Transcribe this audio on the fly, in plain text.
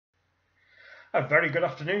A very good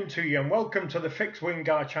afternoon to you and welcome to the Fixed Wing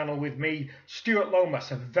Guy channel with me, Stuart Lomas.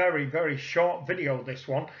 A very short video this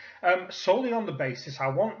one, solely on the basis I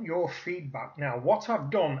want your feedback. Now what I've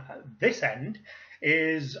done at this end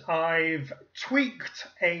is I've tweaked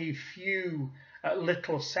a few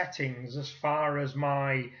little settings as far as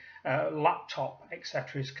my laptop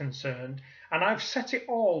etc is concerned, and I've set it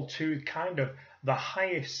all to kind of the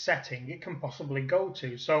highest setting it can possibly go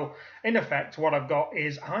to. So in effect what I've got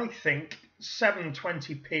is, I think,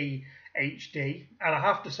 720p HD, and I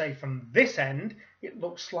have to say from this end it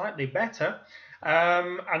looks slightly better,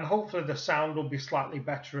 and hopefully the sound will be slightly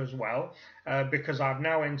better as well, because I've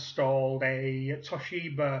now installed a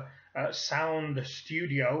Toshiba sound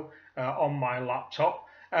studio on my laptop.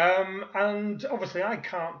 And obviously I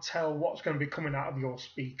can't tell what's going to be coming out of your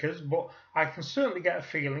speakers, but I can certainly get a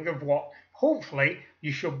feeling of what hopefully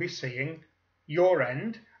you should be seeing your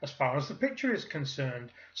end as far as the picture is concerned.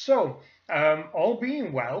 So all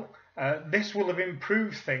being well, this will have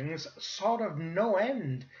improved things sort of no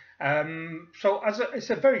end. So it's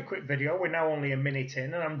a very quick video. We're now only a minute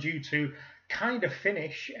in and I'm due to kind of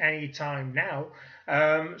finish any time now.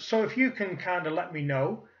 So if you can kind of let me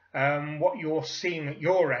know what you're seeing at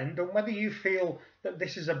your end, and whether you feel that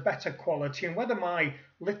this is a better quality, and whether my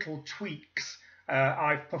little tweaks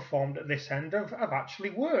I've performed at this end have actually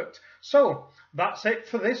worked. So that's it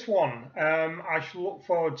for this one. I shall look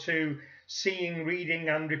forward to seeing, reading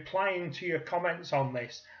and replying to your comments on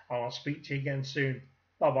this. I'll speak to you again soon.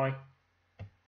 Bye bye.